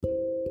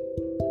Hi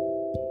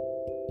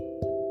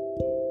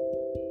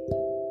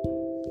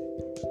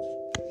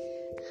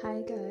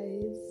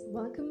guys,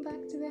 welcome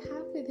back to the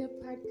Half With Your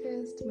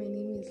podcast. My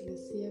name is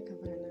Lucia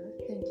Cavana.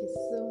 Thank you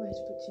so much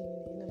for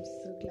tuning in. I'm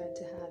so glad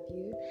to have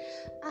you.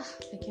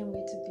 I can't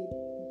wait to be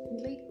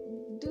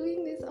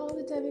doing this all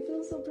the time. I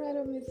feel so proud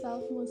of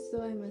myself, most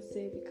so I must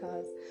say,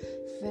 because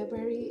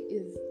February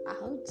is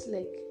out.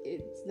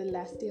 It's the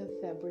last day of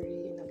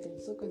February and I've been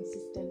so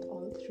consistent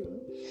all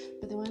through.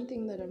 But the one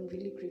thing that I'm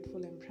really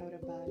grateful and proud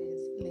about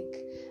is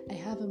I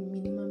have a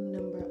minimum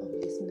number of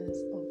listeners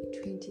of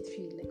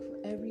 23. For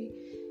every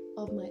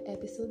of my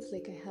episodes,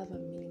 I have a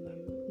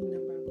minimum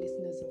number of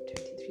listeners of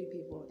 23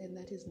 people, and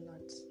that is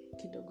not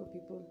kidogo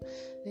people.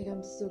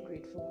 I'm so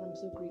grateful. I'm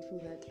so grateful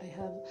that I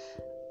have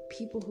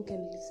people who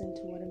can listen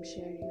to what I'm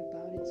sharing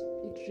about.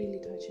 It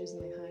really touches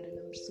my heart, and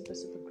I'm super,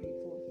 super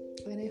grateful.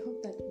 And I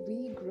hope that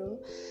we grow.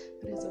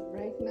 But as of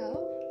right now,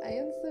 I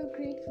am so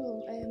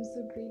grateful.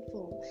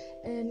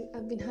 And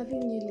I've been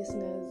having new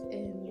listeners,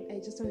 and I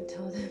just want to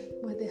tell them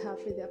what the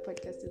Half With Their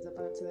podcast is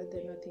about, so that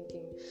they're not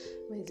thinking,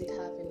 why is it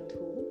half and not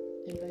whole?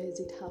 And why is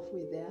it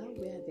halfway there?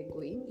 Where are they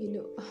going?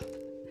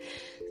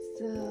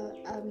 So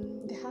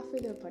the Half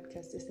With Their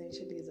podcast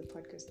essentially is a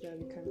podcast where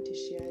we come to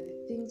share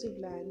the things we've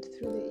learned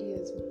through the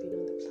years we've been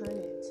on the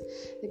planet.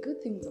 The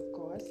good things, of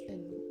course,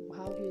 and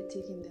how we're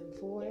taking them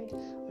forward,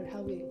 or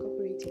how we're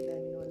incorporating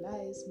them in our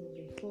lives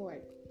moving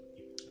forward.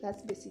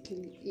 That's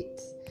basically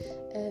it.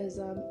 As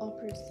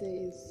Oprah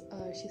says,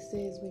 she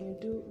says, when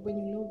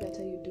you know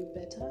better, you do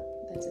better.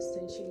 That's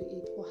essentially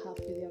it for Half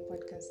With Your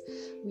podcast.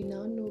 We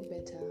now know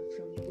better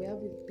from where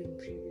we've been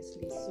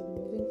previously. So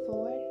moving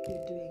forward,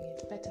 we're doing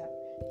it better.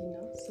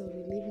 So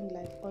we're living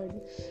life on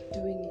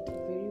doing it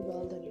very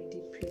well than we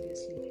did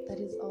previously. That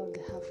is all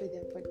the Half With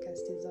Your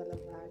podcast is all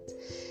about.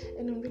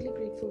 And I'm really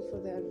grateful for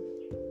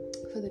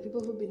the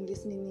people who've been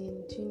listening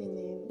in, tuning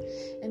in,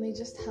 and I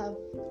just have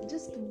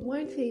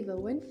one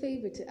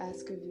favor to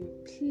ask of you.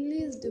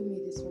 Please do me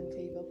this one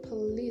favor.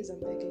 Please, I'm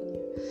begging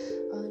you.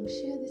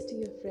 Share this to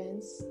your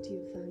friends, to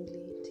your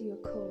family, to your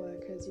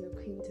co-workers, your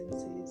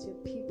acquaintances, your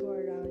people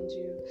around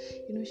you.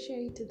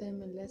 Share it to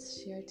them, and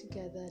let's share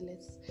together.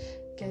 Let's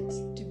get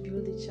to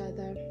build each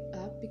other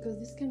up, because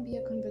this can be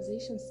a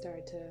conversation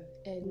starter,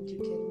 and you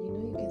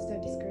can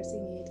start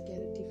discussing it, get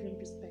a different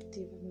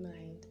perspective of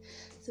mind.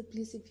 So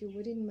please, if you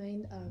wouldn't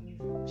mind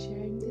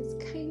sharing this,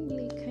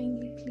 kindly,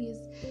 please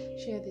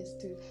share this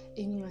to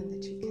anyone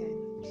that you can,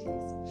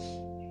 please.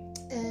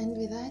 And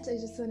with that, I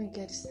just want to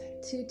get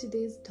to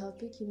today's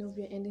topic.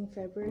 We're ending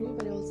February,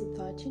 but I also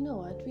thought,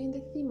 we're in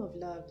the theme of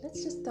love.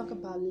 Let's just talk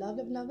about love.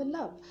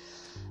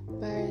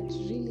 But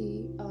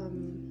really,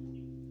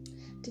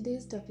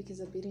 today's topic is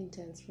a bit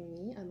intense for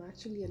me. I'm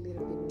actually a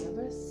little bit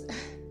nervous.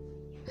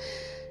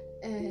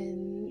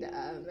 And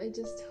I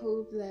just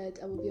hope that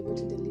I will be able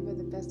to deliver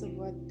the best of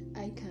what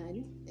I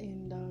can.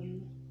 And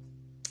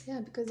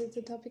because it's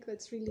a topic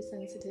that's really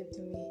sensitive to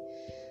me.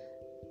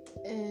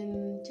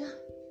 And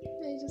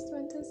I just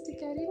want us to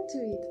get into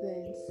it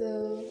then.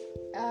 So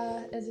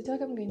as I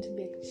talk, I'm going to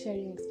be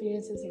sharing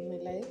experiences in my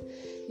life.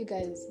 You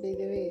guys, by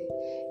the way,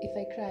 if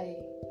I cry,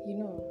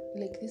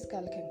 this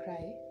girl can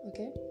cry,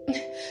 okay?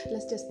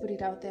 Let's just put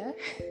it out there.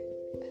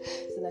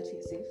 So that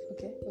you're safe,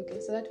 okay?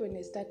 So that when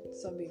you start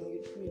sobbing,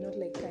 you're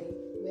not crying.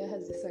 Where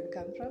has this one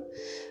come from?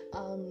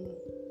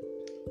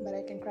 But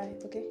I can cry,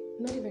 okay?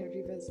 Not even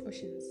rivers,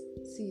 oceans,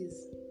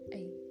 seas.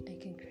 I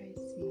can cry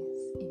seas.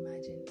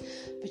 Imagine.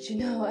 But you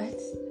know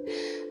what?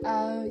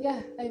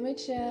 I might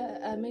share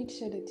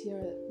a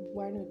tear,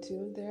 one or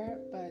two there,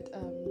 but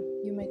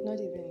you might not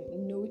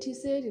even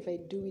notice it if I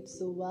do it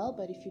so well.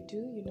 But if you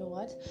do, you know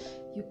what?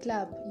 You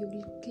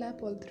will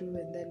clap all through,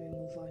 and then we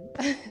move on.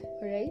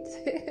 Alright?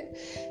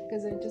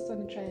 Because I just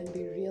want to try and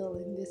be real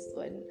in this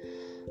one.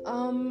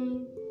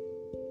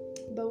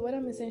 But what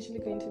I'm essentially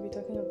going to be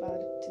talking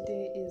about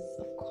today is,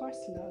 of course,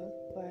 love,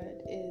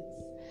 but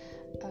it's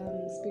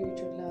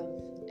spiritual love.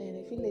 And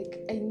I feel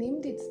I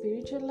named it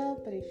spiritual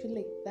love, but I feel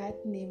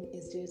that name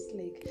is just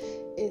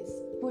it's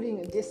putting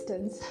a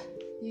distance,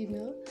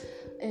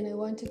 and I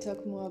want to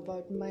talk more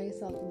about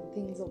myself and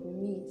things of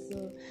me.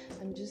 So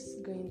I'm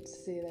just going to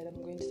say that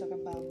I'm going to talk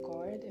about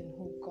God and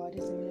who God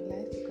is in my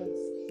life, because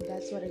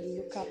that's what I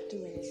look up to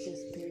when I say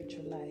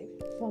spiritual life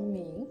for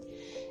me.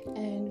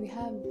 And we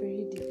have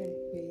very different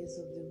ways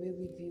of the way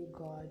we view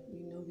God.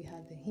 We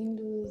have the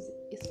Hindus,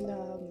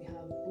 Islam, we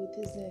have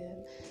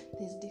Buddhism.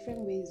 There's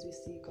different ways we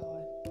see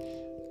God.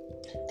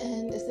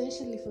 And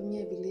essentially for me,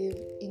 I believe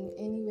in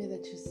any way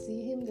that you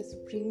see Him, the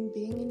supreme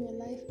being in your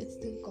life, it's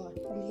still God.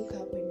 You look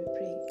up when you're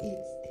praying,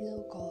 it's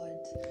still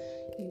God,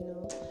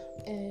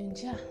 And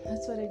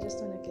that's what I just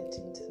want to get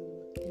into,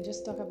 and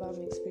just talk about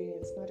my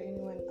experience, not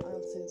anyone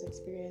else's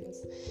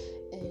experience,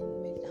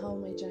 and how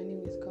my journey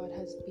with God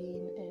has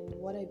been, and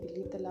what I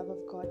believe the love of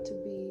God to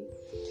be,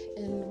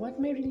 and what what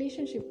my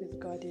relationship with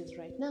God is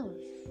right now.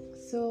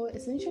 So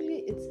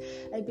essentially,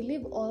 I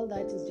believe all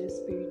that is just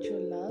spiritual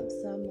love.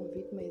 Some of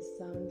it may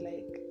sound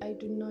like, I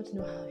do not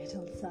know how it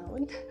will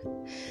sound.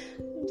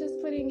 I'm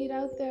just putting it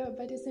out there,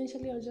 but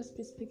essentially I'll just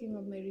be speaking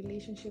of my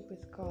relationship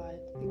with God,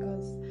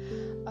 because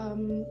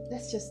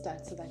let's just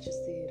start so that you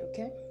see it,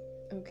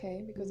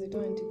 okay, because I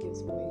don't want to give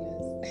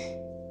spoilers.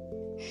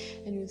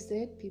 And you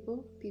said,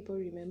 people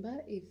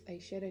remember, if I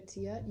shed a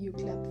tear, you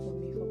clap for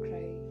me for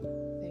crying.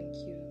 Thank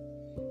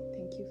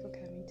you for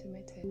coming to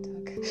my TED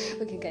Talk.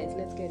 Okay guys,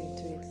 let's get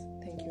into it.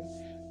 Thank you.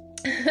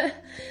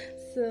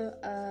 So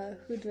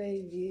who do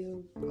I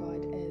view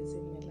God as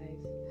in my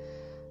life?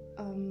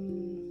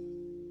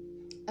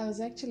 I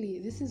was actually,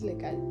 this is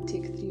like I'll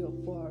take 3 or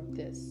 4 of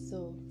this.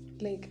 So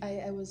like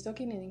I was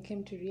talking and I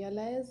came to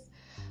realize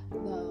the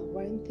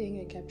one thing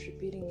I kept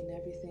repeating in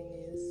everything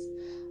is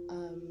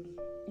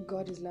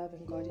God is love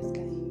and God is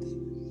kind.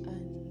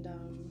 And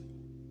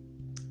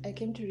I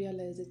came to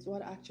realize it's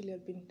what actually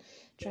I've been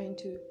trying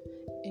to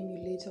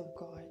emulate of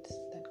God,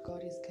 that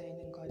God is kind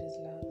and God is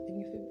love.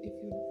 And if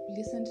you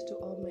listened to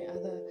all my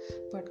other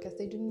podcasts,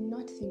 I do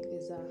not think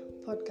there's a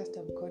podcast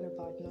I've gone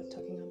about not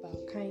talking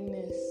about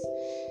kindness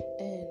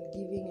and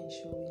giving and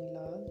showing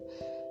love.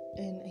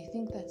 And I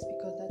think that's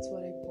because that's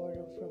what I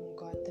borrow from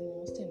God the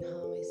most, and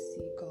how I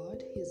see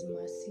God. His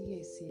mercy,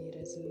 I see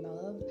it as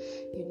love.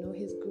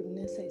 His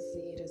goodness, I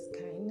see it as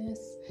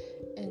kindness.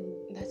 And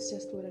that's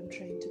just what I'm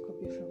trying to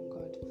copy from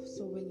God.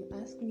 So when you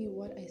ask me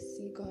what I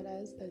see God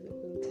as, I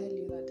will tell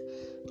you that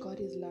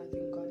God is love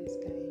and God is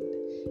kind.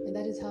 And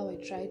that is how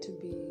I try to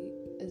be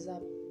as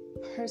a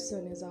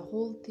person, as a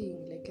whole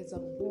thing, like as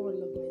a whole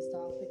of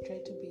myself. I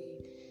try to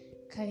be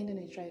kind and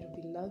I try to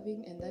be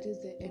loving, and that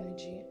is the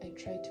energy I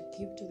try to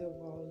give to the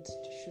world,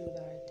 to show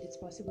that it's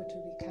possible to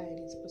be kind,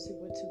 it's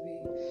possible to be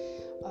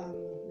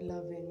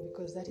loving,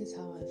 because that is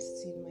how I've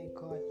seen my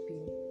God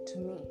be to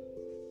me.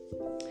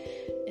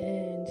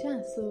 And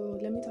yeah, so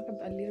let me talk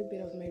about a little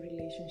bit of my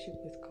relationship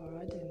with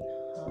God and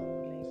how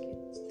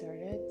it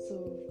started.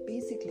 So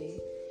basically,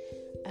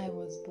 I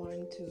was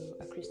born to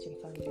a Christian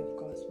family, of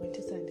course. Went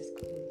to Sunday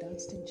school,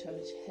 danced in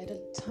church, had a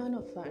ton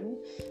of fun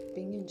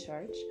being in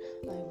church.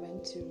 I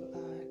went to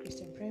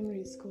Christian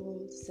primary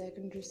school,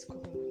 secondary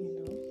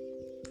school,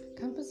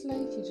 Campus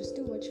life, you just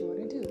do what you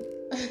want to do.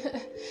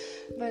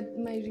 But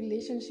my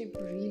relationship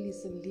really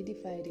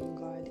solidified in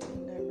God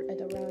at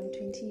around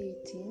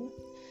 2018.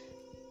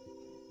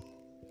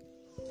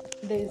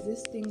 There's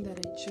this thing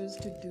that I chose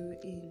to do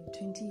in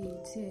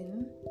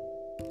 2018.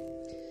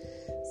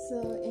 So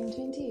in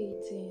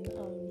 2018,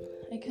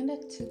 I kind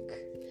of took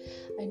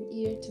an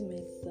year to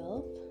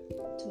myself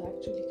to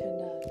actually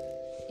kind of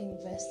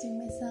invest in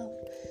myself.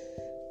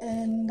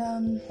 And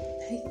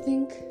I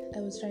think I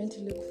was trying to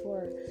look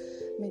for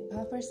my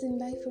purpose in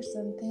life or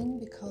something,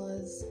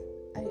 because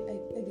I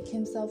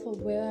became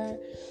self-aware.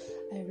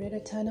 I read a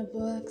ton of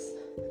books.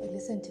 I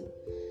listened to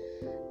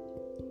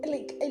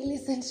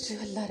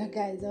a lot of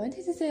guys. I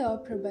wanted to say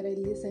Oprah, but I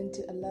listened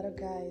to a lot of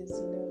guys,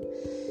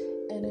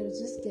 and I was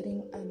just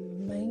getting a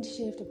mind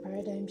shift, a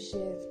paradigm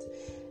shift,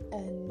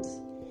 and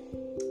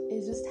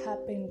it just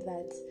happened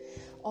that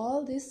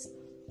all these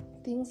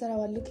things that I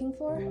was looking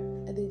for,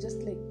 they just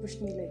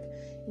pushed me, they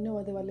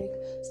were like,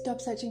 stop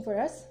searching for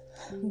us,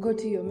 go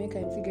to your maker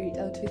and figure it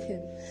out with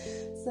him.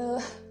 So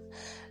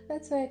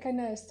that's why I kind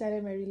of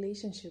started my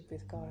relationship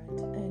with God.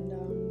 And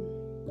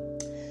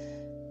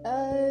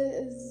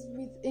as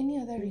with any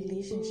other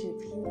relationship,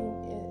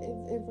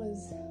 it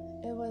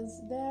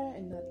was there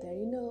and not there,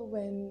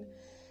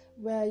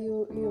 where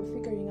you're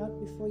figuring out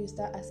before you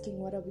start asking,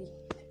 what are we?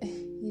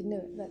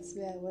 That's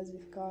where I was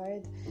with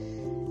God.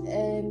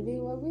 And we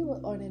were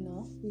on and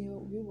off. We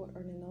were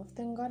on and off.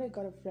 Thank God I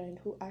got a friend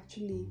who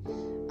actually,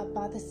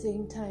 about the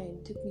same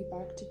time, took me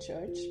back to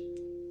church.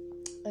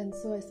 And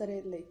so I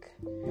started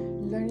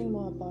learning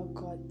more about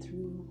God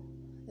through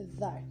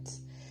that.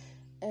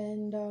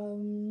 And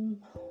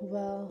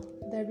the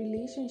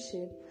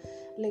relationship,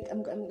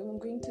 I'm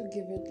going to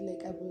give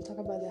it, I will talk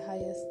about the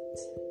highest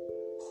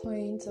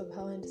point of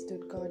how I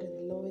understood God and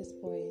the lowest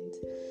point,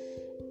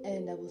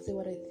 and I will say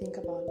what I think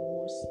about the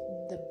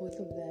both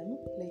of them,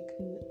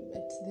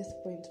 at this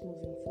point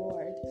moving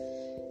forward.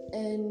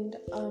 And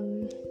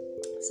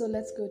so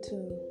let's go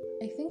to,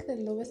 I think the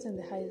lowest and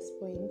the highest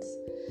points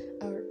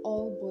are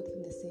all both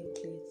in the same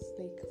place.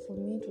 For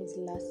me, it was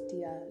last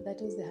year. That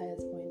was the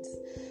highest point,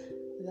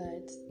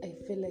 that I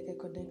feel like I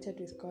connected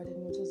with God,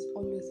 and it was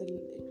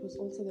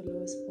also the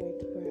lowest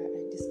point where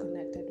I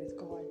disconnected with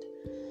God.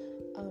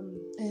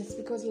 And it's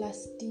because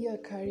last year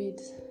carried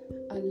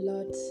a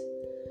lot.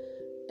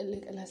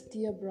 Last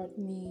year brought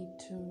me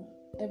to,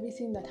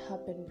 everything that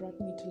happened brought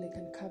me to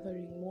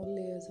uncovering more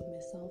layers of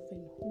myself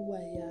and who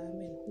I am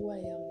with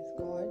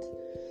God.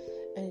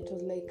 And it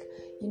was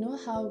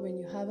how when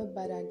you have a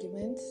bad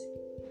argument,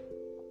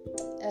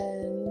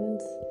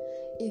 and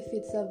if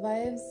it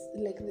survives,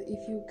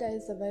 if you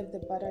guys survive the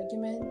bad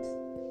argument,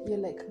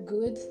 you're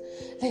good,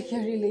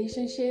 your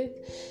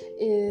relationship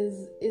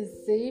is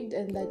saved,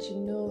 and that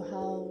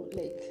how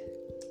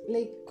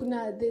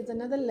there's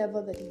another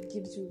level that it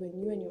gives you when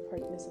you and your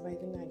partner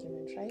survive an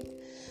argument, right?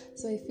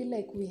 So I feel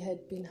like we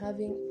had been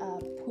having a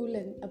pull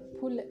and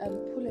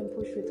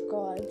push with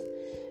God,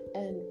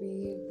 and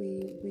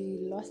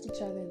we lost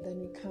each other, and then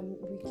we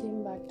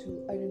came back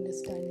to our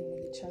understanding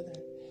with each other.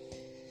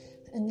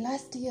 And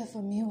last year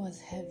for me was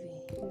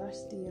heavy.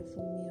 Last year for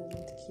me, I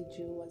won't kid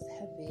you, was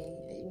heavy.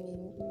 I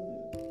mean,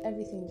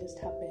 everything just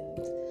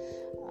happened.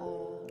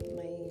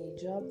 My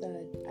job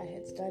that I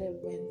had started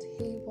went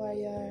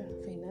haywire.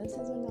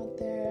 Finances were not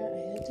there.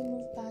 I had to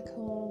move back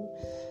home.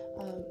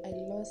 I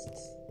lost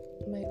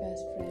my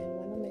best friend,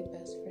 one of my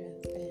best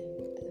friends,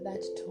 and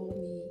that tore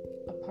me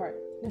apart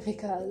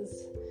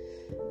because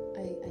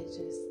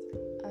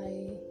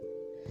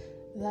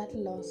that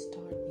loss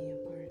tore me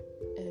apart.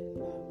 And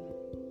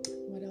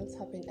what else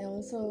happened? I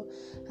also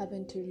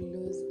happened to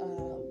lose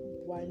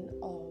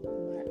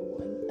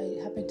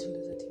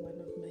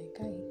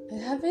I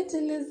happened to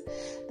lose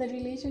the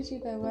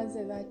relationship I was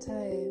at that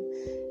time,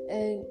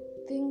 and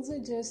things were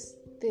just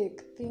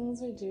thick.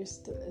 Things were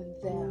just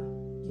there,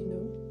 you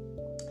know.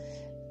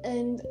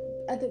 And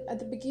at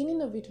the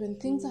beginning of it, when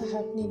things are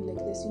happening like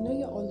this, you know,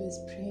 you're always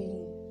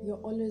praying. You're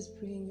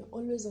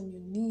always on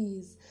your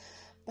knees.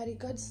 But it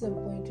got to some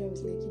point where I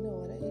was like, you know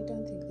what? I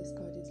don't think this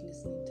God is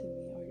listening to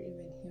me or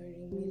even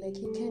hearing me. Like,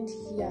 He can't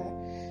hear.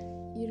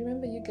 You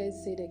remember you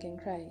guys said I can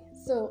cry.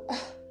 So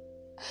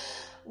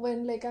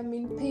when like I'm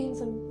in pain,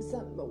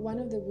 one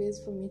of the ways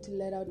for me to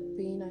let out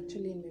pain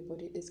actually in my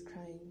body is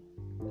crying.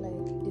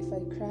 Like, if I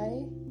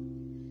cry,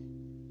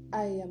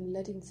 I am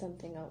letting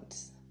something out.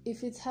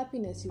 If it's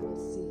happiness, you will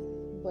see.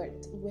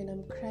 But when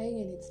I'm crying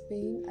and it's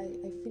pain,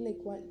 I feel like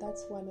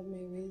that's one of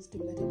my ways to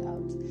let it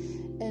out.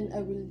 And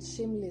I will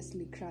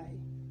shamelessly cry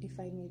if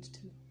I need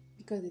to,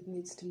 because it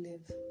needs to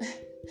live.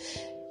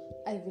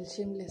 I will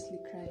shamelessly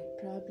cry.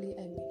 Probably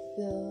I may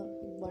feel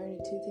one or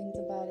two things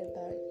about it,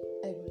 but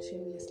I will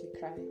shamelessly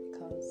cry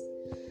because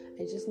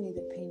I just need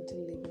the pain to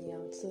leave me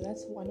out. So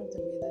that's one of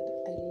the ways that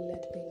I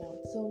let pain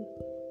out. So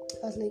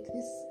I was like,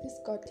 this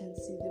God can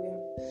see the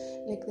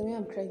way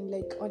I'm crying.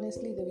 Like,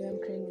 honestly, the way I'm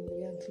crying and the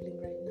way I'm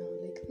feeling right now,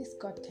 like, this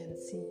God can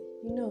see,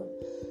 you know.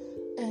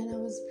 And I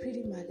was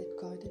pretty mad at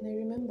God. And I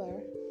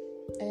remember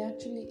I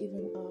actually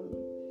even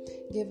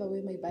gave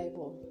away my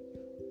Bible.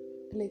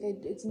 Like,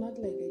 it's not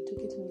like I took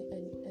it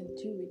and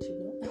threw it, you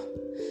know.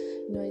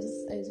 No, I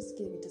just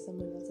gave it to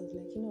someone else. I was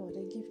like, you know what,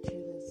 I give you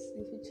this.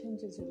 If it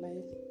changes your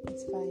life,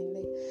 it's fine.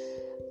 Like,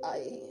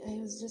 I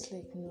was just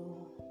like,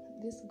 no,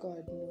 this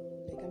God, no.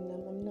 Like,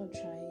 I'm not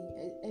trying.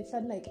 I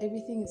felt like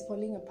everything is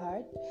falling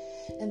apart,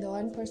 and the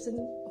one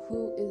person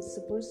who is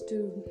supposed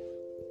to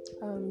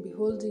be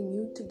holding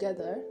you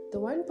together, the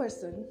one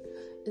person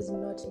is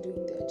not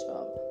doing their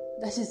job.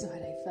 That is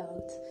what I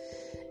felt,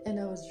 and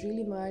I was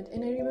really mad.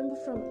 And I remember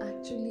from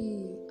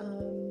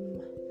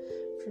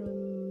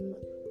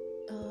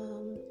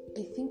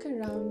I think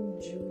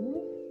around June,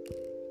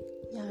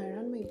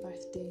 around my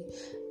birthday,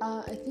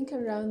 I think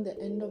around the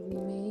end of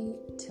May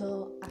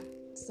till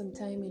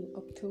sometime in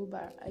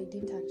October, I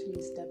didn't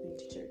actually step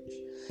into church.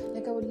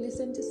 Like, I would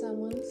listen to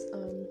sermons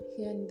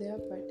here and there,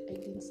 but I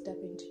didn't step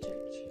into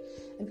church.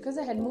 And because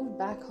I had moved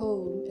back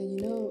home, and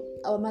you know,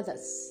 our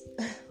mothers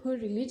who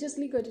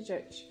religiously go to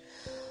church,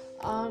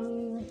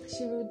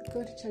 she would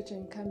go to church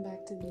and come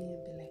back to me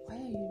and be like, why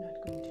are you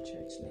not going to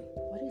church? Like,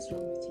 what is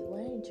wrong with you?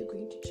 Why aren't you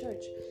going to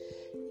church?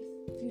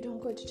 If you don't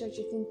go to church,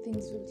 you think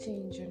things will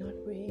change. You're not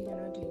praying, you're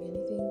not doing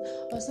anything.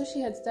 Also, she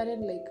had started,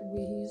 like,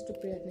 we used to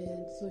pray at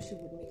night, so she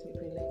would make me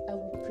pray. Like, I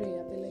would pray,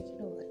 I'd be like, you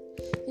know what,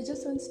 he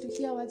just wants to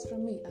hear words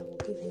from me. I will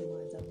give him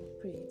words, I will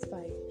pray, it's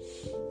fine.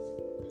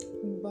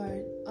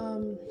 But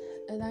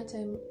at that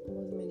time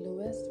was my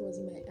lowest,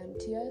 was my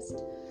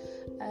emptiest.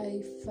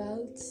 I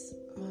felt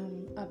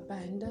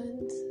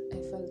abandoned, I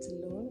felt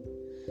alone,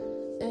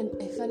 and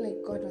I felt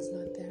like God was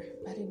not there.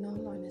 But in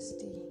all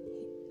honesty,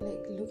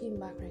 like, looking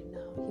back right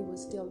now, he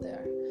was still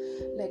there.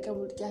 Like, I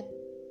would get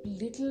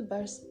little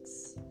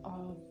bursts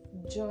of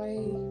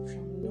joy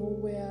from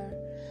nowhere.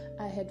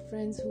 I had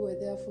friends who were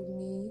there for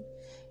me.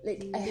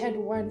 Like, I had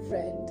one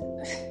friend,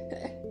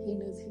 he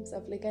knows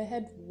himself. Like, I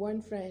had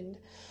one friend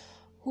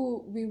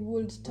who we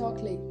would talk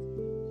like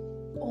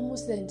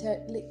almost the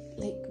entire,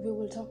 like we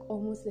will talk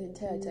almost the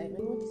entire time.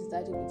 And what is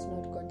that if it's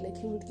not God? Like,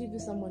 he would give you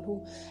someone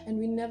who, and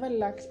we never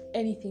lacked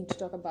anything to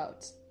talk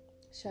about.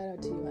 Shout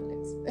out to you,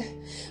 Alex.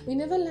 We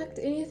never lacked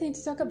anything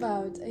to talk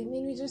about. I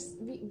mean, we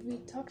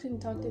talked and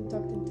talked. And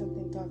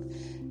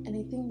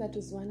I think that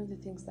was one of the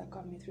things that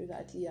got me through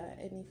that year.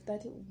 And if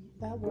that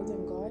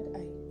wasn't God,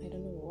 I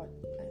don't know what.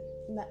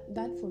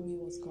 That for me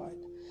was God.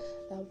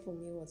 That for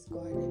me was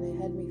God. And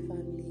I had my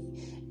family.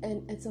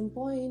 And at some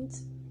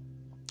point,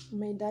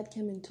 my dad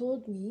came and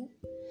told me,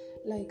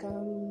 like,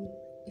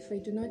 if I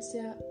do not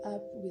share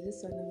up with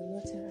this one, I will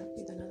not share up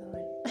with another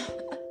one.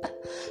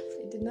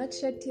 Did not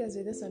shed tears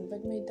with this one,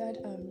 but my dad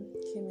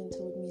came and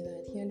told me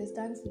that he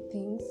understands the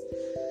things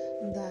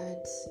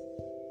that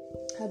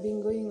have been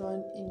going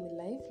on in my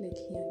life. Like,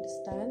 he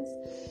understands,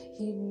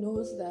 he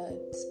knows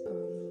that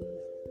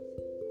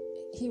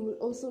he would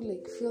also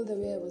like feel the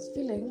way I was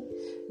feeling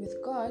with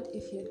God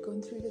if he had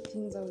gone through the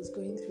things I was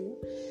going through,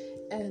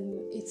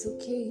 and it's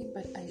okay,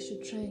 but I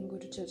should try and go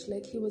to church.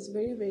 Like, he was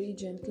very, very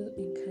gentle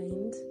and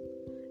kind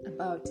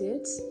about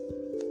it.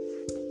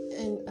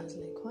 And I was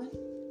like, what?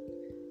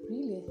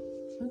 Really?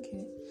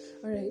 Okay.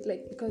 All right.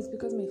 Like, because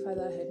my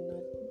father had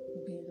not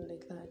been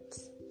like that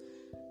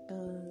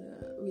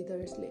with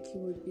us. Like, he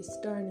would be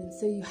stern and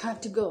say, you have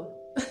to go.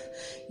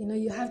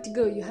 You have to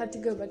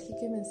go. But he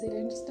came and said, I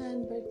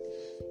understand, but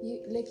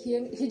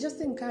he just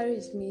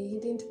encouraged me. He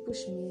didn't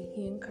push me.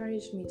 He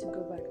encouraged me to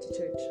go back to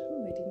church.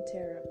 I didn't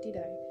tear up, did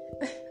I?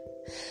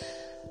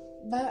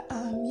 But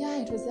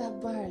it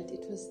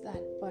was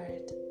that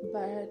part.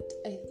 But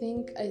I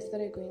think I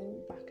started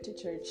going back to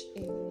church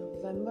in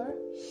November,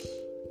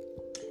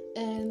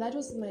 and that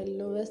was my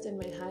lowest and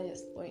my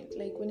highest point.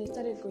 Like, when I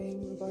started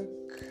going back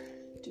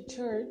to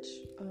church,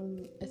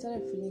 I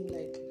started feeling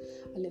like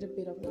a little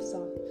bit of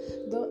myself.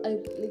 Though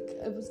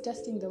I was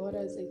testing the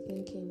waters, I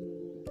think in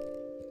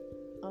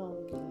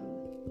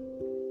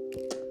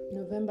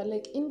November.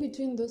 Like, in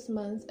between those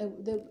months, I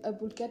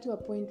would get to a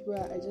point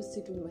where I just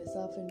sit with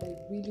myself and I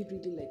really,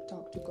 really like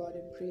talk to God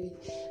and pray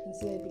and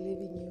say I believe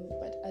in you.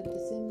 But at the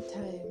same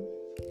time,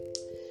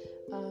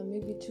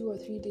 maybe 2 or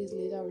 3 days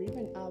later, or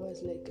even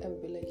hours, like, I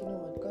would be like, you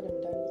know what, God,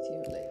 I'm done with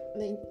you.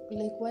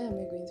 Like why am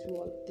I going through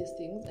all these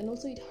things? And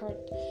also it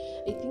hurt.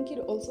 I think it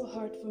also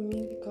hurt for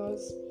me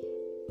because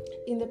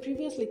in the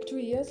previous 2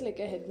 years, I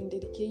had been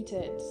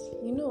dedicated,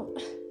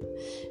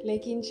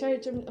 like in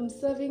church, I'm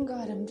serving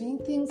God, I'm doing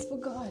things for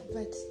God,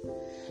 but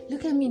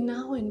look at me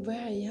now and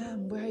where I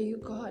am. Where are you,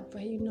 God?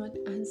 Why are you not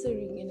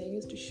answering? And I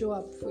used to show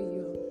up for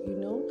you,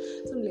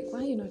 so I'm like, why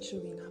are you not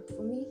showing up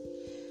for me?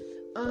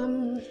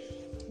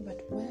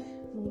 But where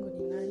Mungu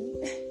ni nani?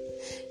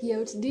 He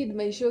outdid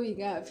my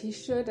showing up. He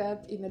showed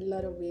up in a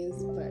lot of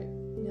ways, but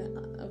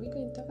are we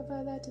going to talk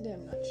about that today?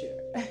 I'm not sure.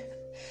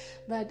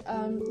 But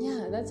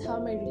that's how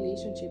my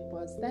relationship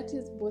was. That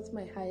is both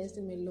my highest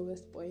and my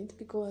lowest point,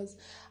 because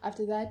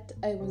after that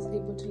I was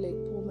able to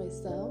pull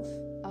myself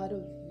out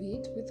of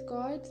it with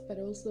God, but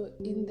also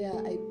in there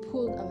I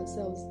pulled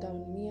ourselves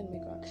down, me and my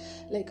God.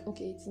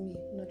 Okay, it's me,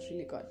 not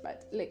really God,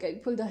 but I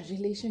pulled our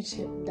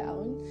relationship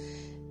down,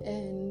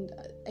 and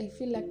I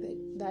feel like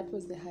that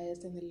was the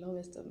highest and the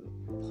lowest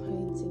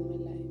points in my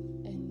life.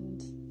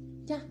 And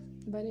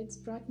but it's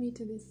brought me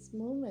to this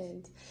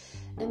moment.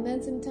 And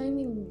then sometime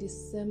in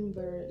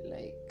December,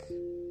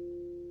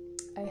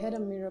 I had a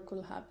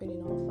miracle happen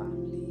in our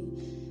family,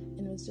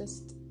 and it was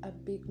just a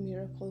big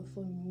miracle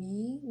for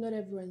me. Not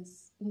everyone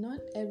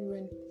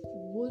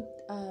would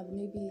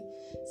maybe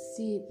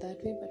see it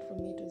that way, but for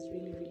me it was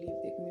really, really a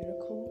big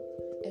miracle,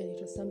 and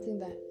it was something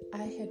that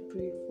I had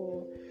prayed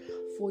for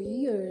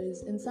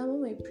years, and some of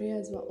my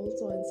prayers were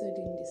also answered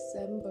in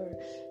December.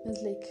 I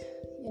was like,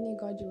 any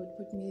God, you would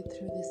put me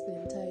through this the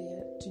entire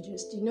year to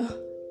just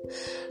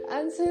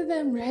answer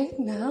them right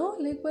now?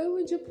 Why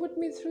would you put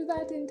me through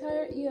that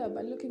entire year?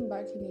 But looking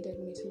back, he needed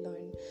me to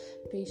learn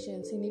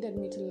patience. He needed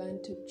me to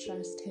learn to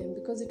trust him,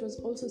 because it was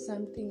also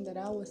something that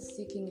I was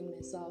seeking in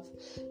myself,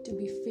 to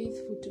be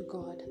faithful to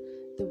God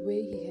the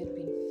way he had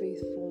been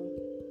faithful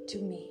to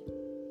me.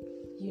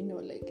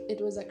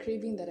 It was a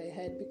craving that I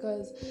had,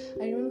 because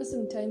I remember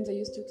sometimes I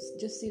used to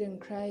just sit and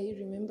cry,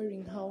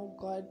 remembering how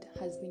God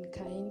has been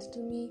kind to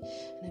me,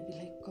 and I'd be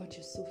like, God,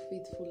 you're so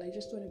faithful. I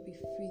just want to be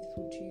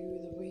faithful to you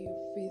the way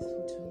you're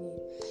faithful to me.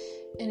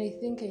 And I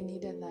think I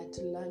needed that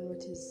to learn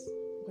what is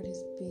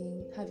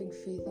being having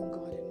faith in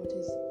God, and what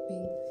is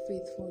being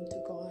faithful to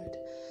God,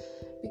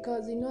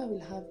 because I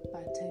will have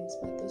bad times,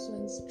 but those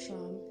ones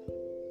trump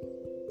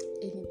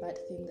any bad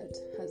thing that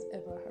has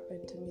ever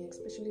happened to me,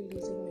 especially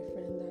losing my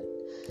friend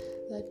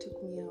that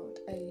took me out.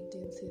 I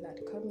didn't see that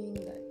coming.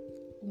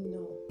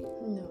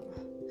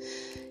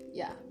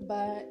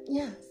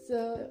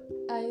 So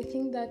I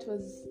think that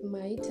was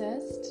my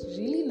test,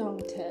 really long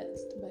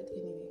test, but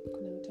anyway,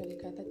 kuna mtu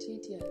alikata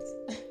cheat,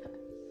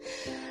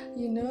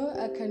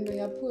 kando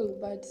ya pool.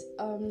 But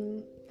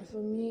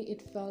for me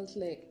it felt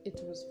like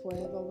it was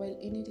forever. Well,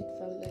 in it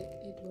felt like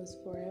it was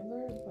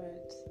forever,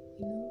 but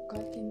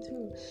God came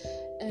through,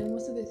 and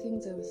most of the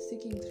things I was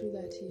seeking through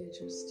that year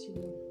just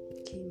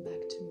came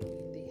back to me,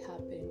 and they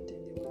happened,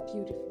 and they were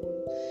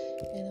beautiful,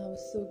 and I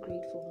was so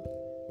grateful.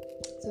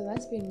 So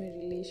that's been my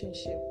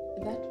relationship.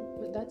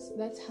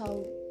 That's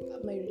how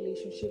my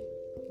relationship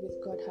with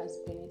God has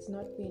been. It's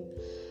not been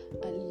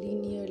a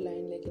linear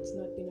line, it's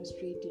not been a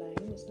straight line.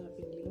 It's not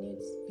been linear.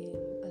 It's been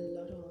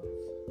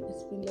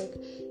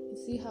you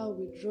see how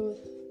we draw.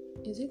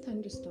 Is it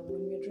thunderstorm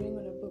when we're drawing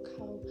on a book?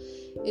 How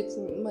it's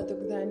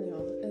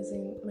madogdanyo, as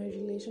in my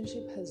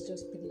relationship has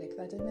just been like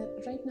that. And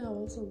right now I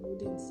also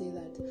wouldn't say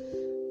that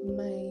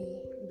my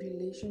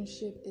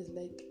relationship is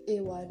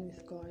A1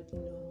 with God.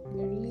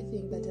 I really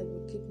think that I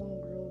would keep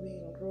on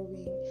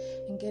growing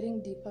and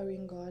getting deeper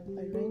in God.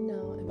 But right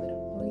now I'm at a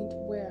point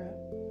where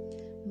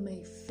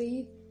my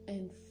faith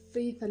and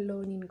faith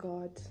alone in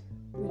God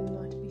will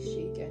not be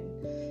shaken.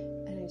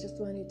 And I just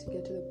wanted to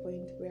get to the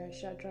point where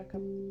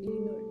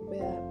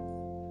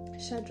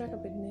Shadrach,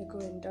 Abednego,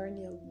 and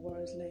Daniel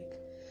was like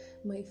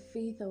my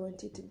faith. I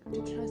wanted to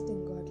trust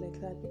in God like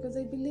that, because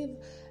I believe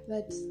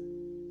that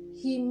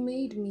He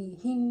made me,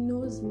 He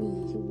knows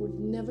me, He would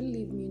never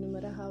leave me no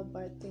matter how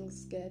bad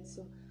things get.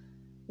 So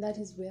that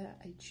is where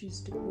I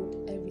choose to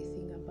put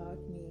everything about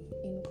me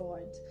in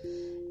God.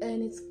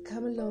 And it's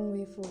come a long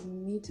way for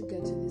me to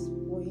get to this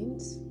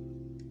point,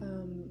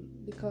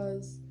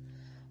 because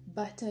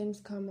bad times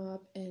come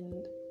up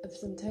and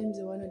sometimes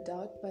I want to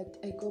doubt, but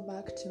I go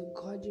back to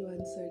God. You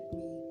answered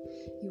me.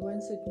 You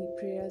answered me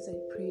prayers I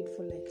prayed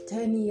for like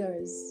 10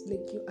 years.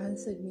 Like, you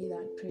answered me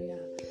that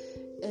prayer.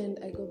 And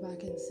I go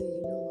back and say, you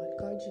know what,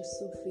 God, you're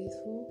so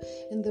faithful.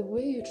 And the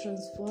way you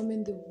transform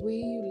and the way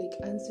you like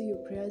answer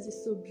your prayers is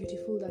so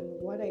beautiful than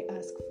what I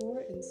ask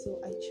for. And so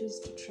I choose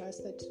to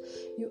trust that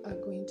you are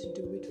going to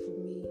do it for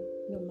me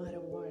no matter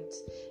what.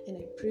 And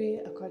I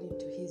pray according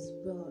to His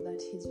will,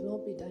 that His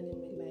will be done in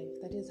my life.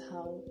 That is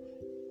how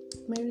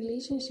my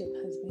relationship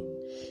has been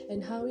and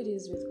how it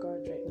is with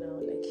God right now.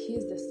 Like,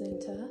 He's the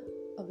center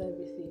of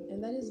everything,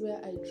 and that is where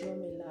I draw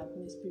my love,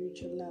 my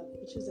spiritual love,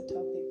 which is a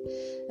topic.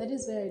 That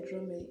is where I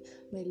draw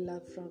my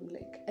love from.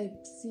 Like, I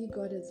see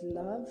God as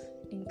love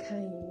and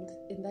kind,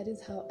 and that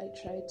is how I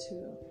try to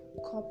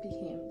copy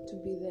Him to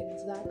be the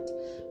exact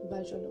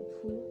version of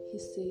who He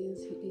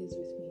says He is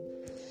with me.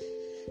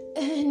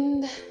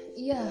 And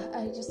yeah,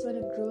 I just want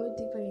to grow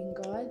deeper in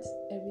God.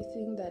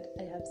 Everything that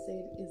I have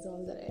said is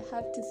all that I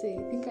have to say.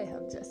 I think I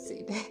have just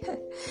said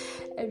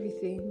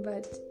everything,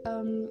 but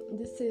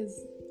this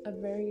is a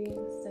very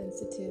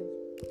sensitive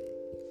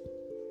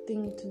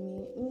thing to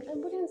me. I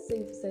wouldn't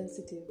say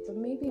sensitive, but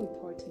maybe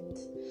important.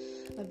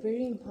 A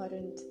very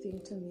important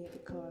thing to me,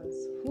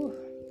 because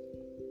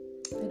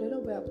I don't know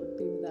where I would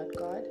be without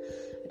God.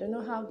 I don't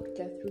know how I would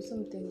get through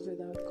some things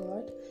without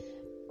God.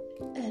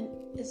 And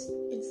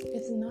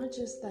it's not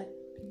just that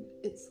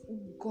it's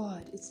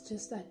God, it's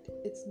just that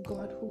it's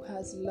God who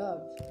has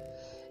love,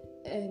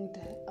 and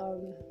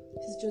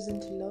He's chosen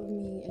to love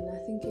me, and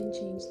nothing can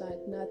change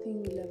that.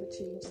 Nothing will ever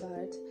change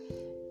that.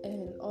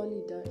 And all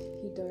He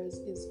does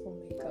is for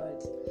my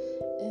good.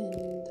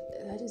 And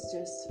that is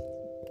just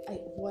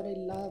what I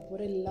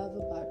love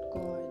about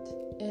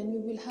God. And we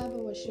will have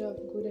our share of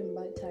good and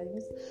bad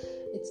times.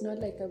 It's not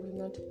like I will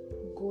not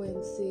go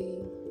and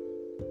say,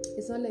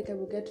 it's not like I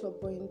will get to a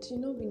point,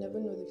 we never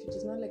know the future.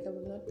 It's not like I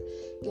will not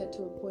get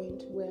to a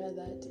point where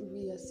that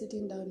we are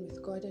sitting down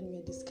with God and we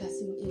are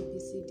discussing A, B,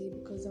 C, D,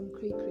 because I'm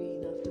cray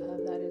enough to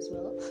have that as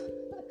well.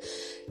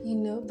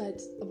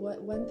 But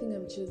one thing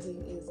I'm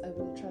choosing is I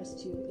will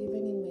trust you.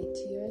 Even in my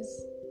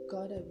tears,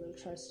 God, I will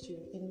trust you.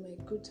 In my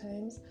good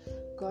times,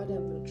 God, I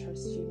will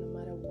trust you. No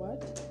matter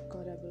what,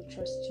 God, I will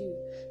trust you,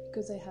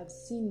 because I have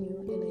seen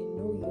you and I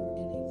know you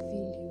and I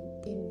feel you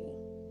in me.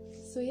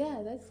 So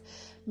yeah, that's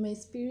my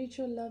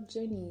spiritual love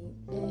journey,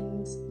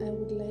 and I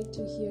would like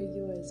to hear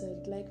yours.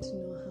 I'd like to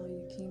know how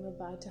you came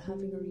about to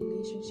having a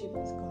relationship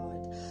with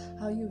God,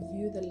 how you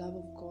view the love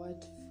of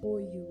God for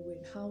you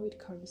and how it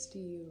comes to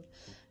you.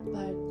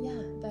 But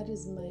yeah, that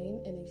is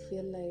mine, and I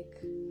feel like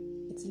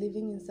it's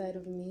living inside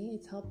of me.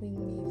 It's helping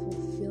me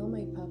fulfill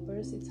my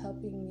purpose. It's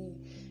helping me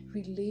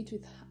relate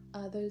with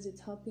others.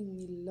 It's helping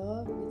me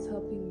love. It's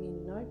helping me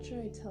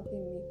nurture. It's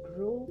helping me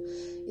grow.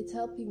 It's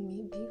helping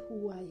me be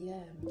who I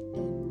am.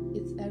 And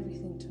it's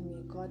everything to me,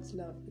 God's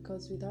love.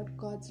 Because without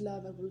God's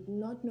love, I would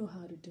not know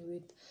how to do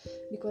it.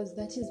 Because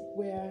that is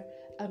where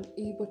I'm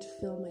able to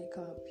fill my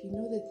cup.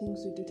 The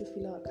things we do to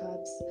fill our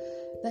cups,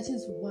 that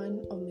is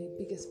one of my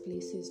biggest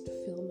places to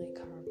fill my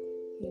cup.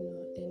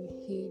 And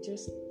He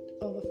just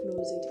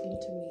overflows it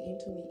into me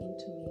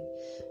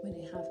when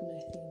I have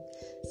nothing.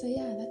 So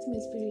yeah, that's my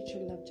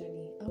spiritual love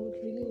journey. I would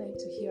really like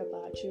to hear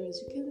about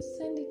yours. You can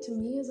send it to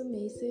me as a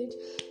message.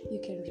 You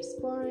can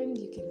respond.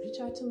 You can reach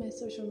out to my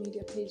social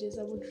media pages.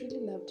 I would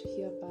really love to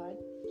hear about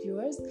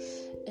yours.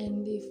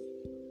 And if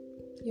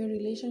your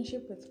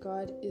relationship with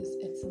God is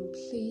at some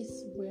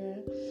place where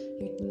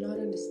you do not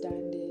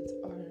understand it,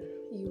 or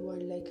you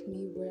are like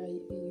me where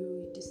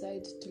you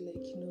decide to what,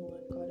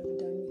 God, I'm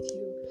done with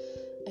you.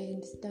 I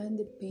understand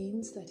the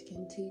pains that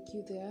can take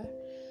you there.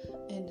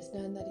 I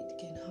understand that it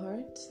can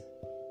hurt.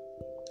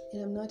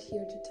 And I'm not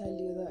here to tell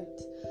you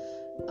that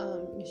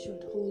you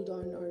should hold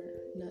on or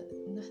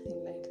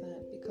nothing like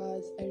that,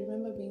 because I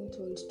remember being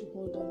told to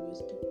hold on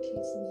used to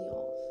piss me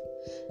off.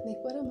 Like,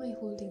 what am I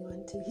holding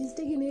on to? He's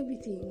taking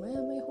everything. Why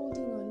am I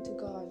holding on to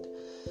God?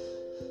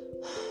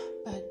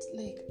 But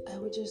I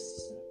would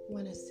just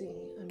want to say,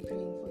 I'm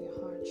praying for your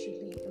heart,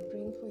 really. I'm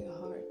praying for your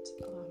heart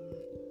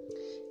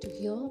to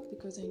heal,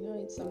 because I know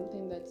it's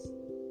something that's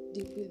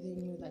deep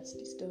within you that's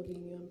disturbing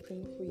you. I'm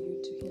praying for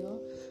you to heal,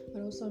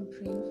 but also I'm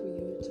praying for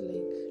you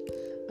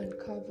to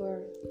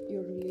uncover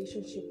your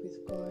relationship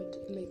with God,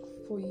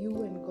 for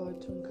you and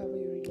God to uncover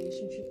your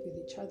relationship with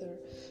each other,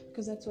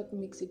 because that's what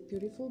makes it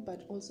beautiful,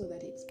 but also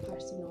that it's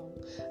personal.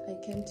 I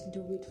can't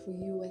do it for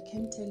you. I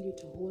can't tell you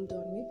to hold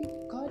on. Maybe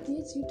God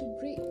needs you to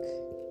break.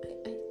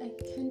 I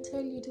can't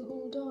tell you to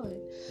hold on,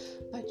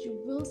 but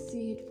you will will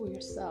see it for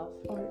yourself,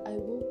 or I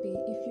will be,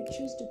 if you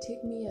choose to take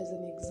me as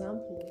an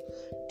example,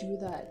 do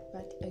that,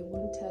 but I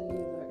won't tell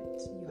you that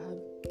you have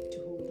to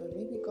hold on.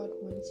 Maybe God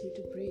wants you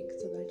to break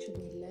so that you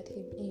may let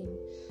him in.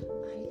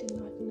 I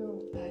do not know,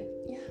 but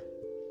yeah,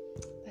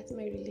 that's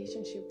my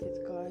relationship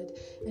with God.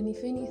 And if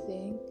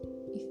anything,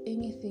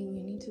 you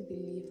need to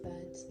believe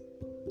that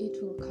it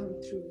will come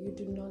through. You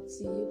do not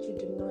see it, you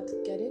do not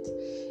get it.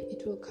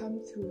 It will come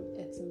through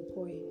at some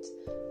point,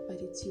 but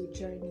it's your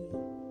journey.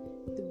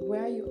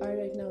 Where you are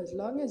right now, as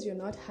long as you're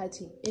not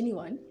hurting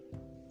anyone,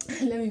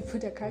 let me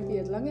put a copy,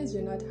 as long as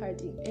you're not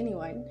hurting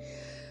anyone,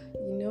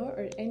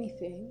 or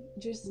anything,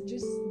 just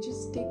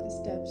take the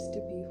steps to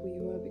be who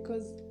you are.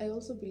 Because I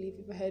also believe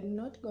if I had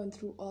not gone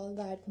through all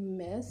that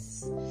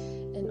mess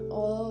and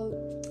all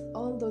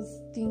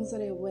those things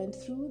that I went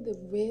through, the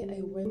way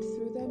I went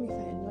through them, if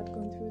I had not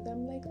gone through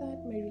them like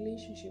that, my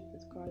relationship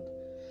with God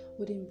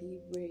wouldn't be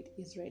where it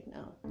is right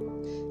now.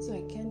 So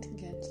I can't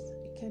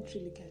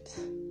really get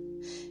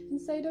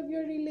inside of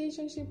your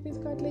relationship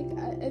with God. Like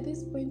at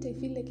this point, I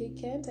feel like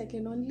I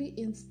can only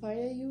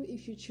inspire you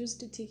if you choose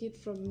to take it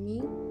from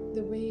me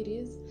the way it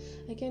is.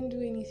 I can't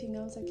do anything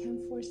else. I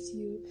can't force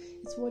you.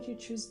 It's what you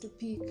choose to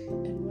pick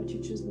and what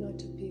you choose not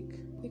to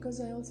pick, because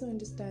I also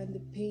understand the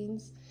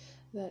pains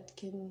that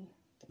can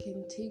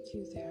take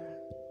you there.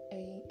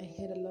 I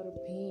had a lot of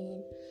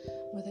pain,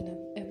 more than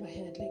I've ever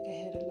had. Like I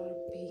had a lot of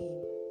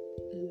pain,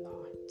 a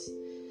lot,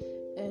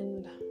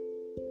 and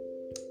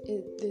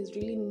there's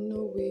really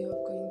no way of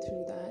going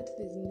through that.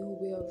 There's no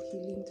way of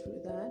healing through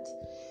that.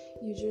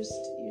 You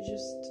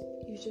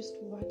just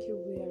work your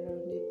way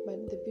around it.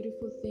 But the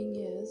beautiful thing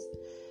is,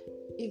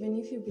 even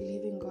if you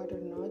believe in God or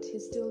not, he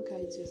still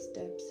guides your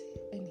steps,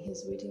 and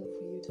he's waiting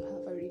for you to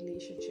have a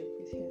relationship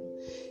with him.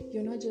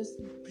 You're not just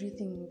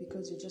breathing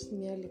because you're just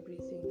merely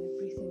breathing. You're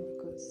breathing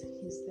because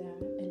he's there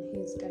and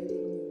he's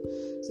guiding you.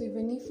 So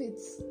even if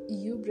it's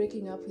you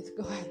breaking up with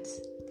God,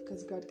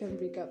 because God can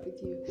break up with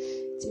you,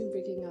 it's you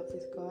breaking up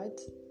with God,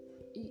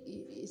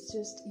 it's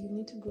just, you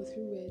need to go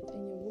through it,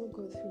 and you will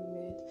go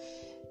through it.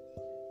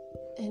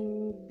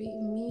 And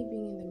me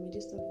being in the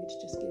midst of it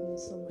just gave me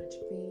so much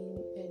pain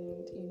and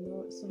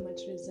so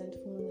much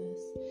resentfulness,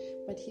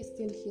 but he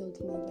still healed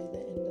me by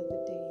the end of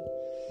the day.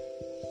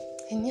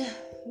 And yeah,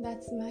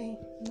 that's my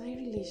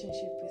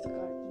relationship with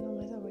God. No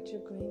matter what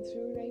you're going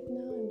through right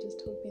now, I'm just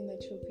hoping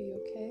that you'll be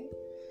okay,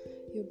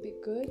 you'll be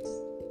good.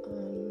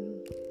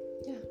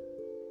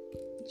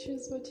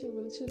 Choose what you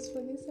will choose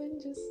for this one.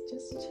 Just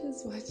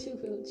choose what you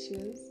will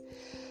choose.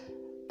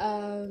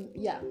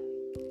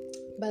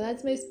 But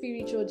that's my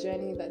spiritual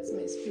journey. That's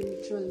my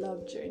spiritual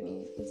love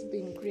journey. It's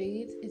been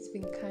great. It's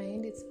been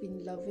kind. It's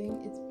been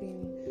loving. It's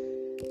been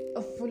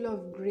full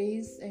of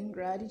grace and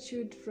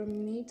gratitude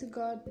from me to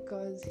God,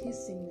 because he's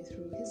seen me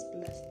through. He's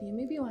blessed me.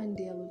 Maybe one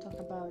day I will talk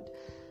about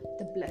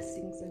the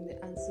blessings and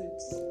the answered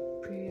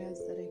prayers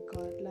that I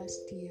got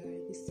last year,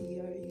 this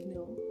year,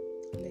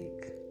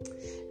 like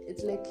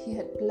it's like he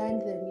had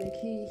planned them. Like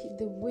he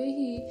the way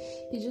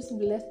he just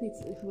blessed me,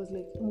 it was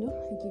like,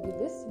 I give you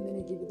this, and then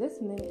I give you this,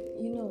 and then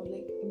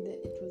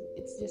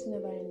it's just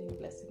never ending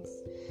blessings.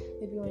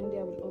 Maybe one day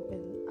I will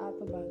open up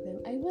about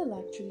them. I will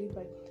actually,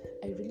 but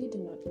I really do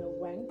not know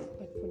when.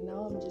 But for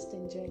now, I'm just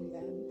enjoying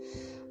them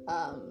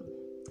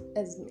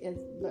as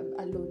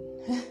alone.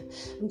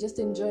 I'm just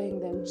enjoying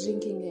them,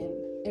 drinking in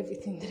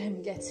everything that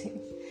I'm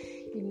getting,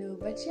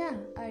 But yeah,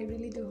 I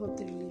really do hope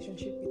the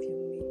relationship with your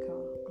maker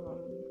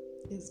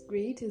is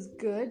great, is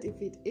good.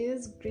 If it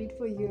is, great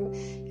for you.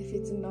 If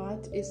it's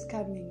not, it's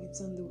coming. It's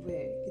on the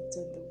way.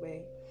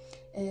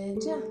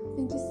 And yeah,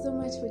 thank you so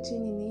much for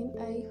tuning in.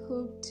 I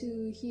hope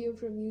to hear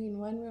from you in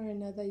one way or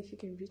another. If you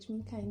can reach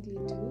me, kindly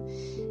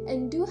do.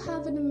 And do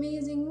have an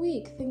amazing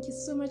week. Thank you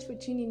so much for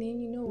tuning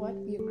in. You know what?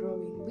 We are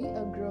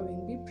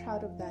growing. Be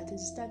proud of that.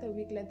 As you start the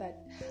week, let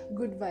that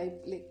good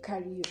vibe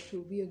carry you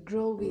through. We are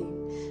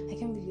growing. I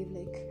can't believe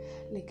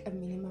like a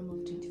minimum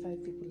of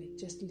 25 people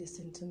just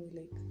listen to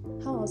me.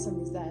 How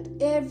awesome is that?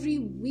 Every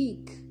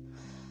week.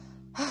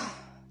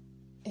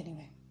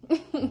 Anyway.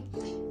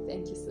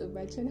 Thank you so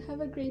much and have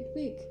a great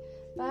week.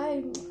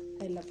 Bye.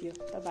 I love you.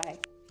 Bye-bye.